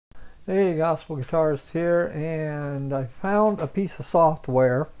Hey, Gospel Guitarist here, and I found a piece of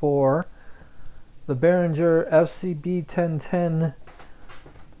software for the Behringer FCB1010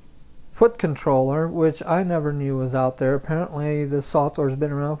 Foot Controller, which I never knew was out there. Apparently this software has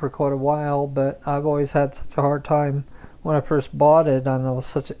been around for quite a while, but I've always had such a hard time when I first bought it. I was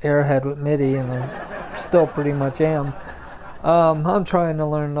such an airhead with MIDI, and I still pretty much am. I'm trying to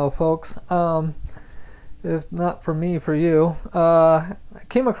learn though, folks. If not for me, for you. I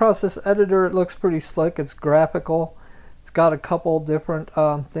came across this editor. It looks pretty slick. It's graphical. It's got a couple different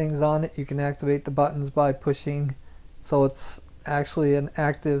things on it. You can activate the buttons by pushing, so it's actually an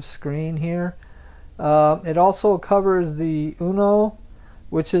active screen here. It also covers the Uno,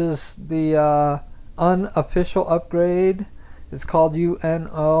 which is the unofficial upgrade. It's called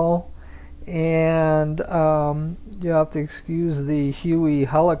UNO. And you have to excuse the Huey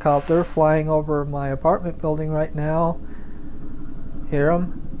helicopter flying over my apartment building right now. Hear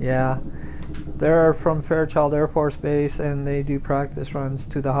them? Yeah. They're from Fairchild Air Force Base, and they do practice runs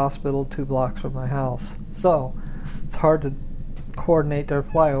to the hospital 2 blocks from my house. So it's hard to coordinate their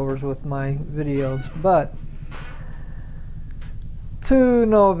flyovers with my videos, but to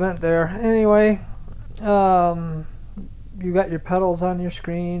no event there. Anyway, you got your pedals on your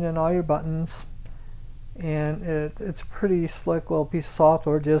screen and all your buttons, and it's a pretty slick little piece of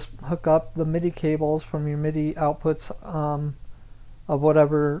software. Just hook up the MIDI cables from your MIDI outputs of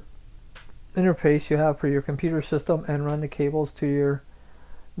whatever interface you have for your computer system and run the cables to your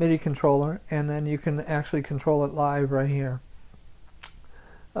MIDI controller, and then you can actually control it live right here.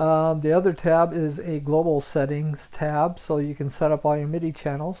 The other tab is a global settings tab, so you can set up all your MIDI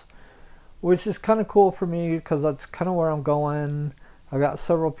channels, which is kind of cool for me because that's kind of where I'm going. I've got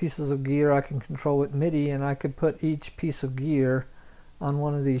several pieces of gear I can control with MIDI, and I could put each piece of gear on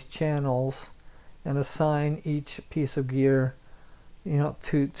one of these channels and assign each piece of gear, you know,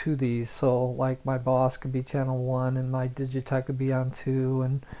 to these. So like my Boss could be channel 1 and my Digitech could be on 2,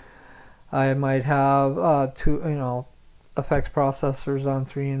 and I might have 2, you know, effects processors on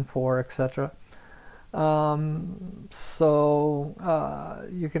 3 and 4, etc. So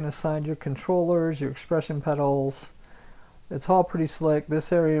you can assign your controllers, your expression pedals. It's all pretty slick.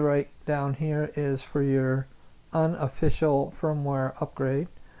 This area right down here is for your unofficial firmware upgrade,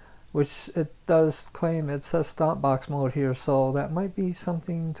 which it does claim it says stomp box mode here, so that might be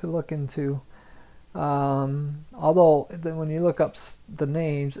something to look into. Although when you look up the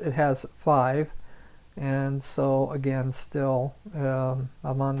names, it has 5. And so again, still I'm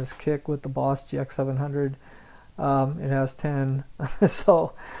on this kick with the Boss GX700. It has 10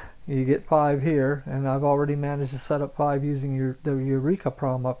 so you get 5 here, and I've already managed to set up 5 using the Eureka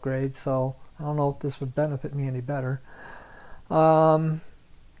Prom upgrade, so I don't know if this would benefit me any better.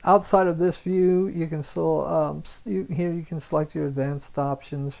 Outside of this view, you can still here you can select your advanced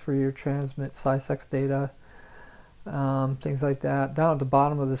options for your transmit SysEx data, things like that. Down at the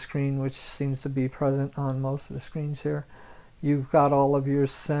bottom of the screen, which seems to be present on most of the screens here, you've got all of your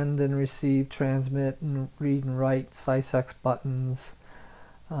send and receive, transmit and read and write SysEx buttons.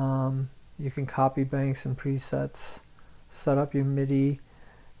 You can copy banks and presets, set up your MIDI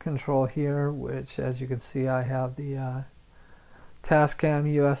control here, which as you can see I have the Tascam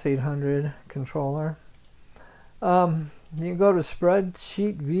US800 controller. You can go to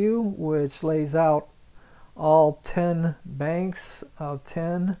spreadsheet view, which lays out all 10 banks of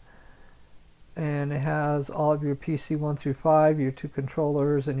 10, and it has all of your PC 1 through 5, your 2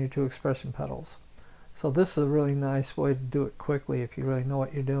 controllers, and your 2 expression pedals. So this is a really nice way to do it quickly. If you really know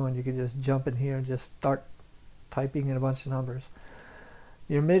what you're doing, you can just jump in here and just start typing in a bunch of numbers.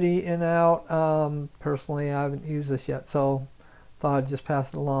 Your MIDI in out, personally I haven't used this yet, so thought I'd just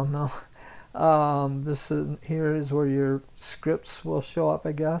pass it along now. Here is where your scripts will show up,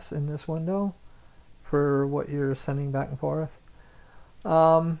 I guess, in this window for what you're sending back and forth.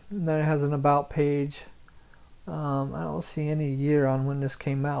 And then it has an about page. I don't see any year on when this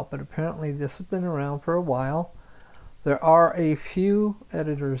came out, but apparently this has been around for a while. There are a few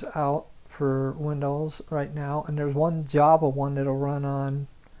editors out for Windows right now, and there's one Java one that'll run on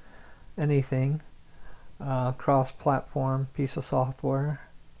anything, cross-platform piece of software.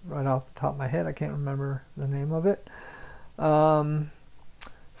 Right off the top of my head, I can't remember the name of it.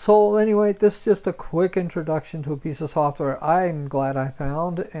 So anyway, this is just a quick introduction to a piece of software I'm glad I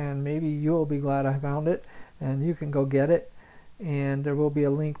found, and maybe you'll be glad I found it, and you can go get it. And there will be a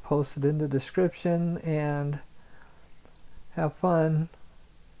link posted in the description, and have fun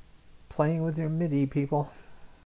playing with your MIDI, people.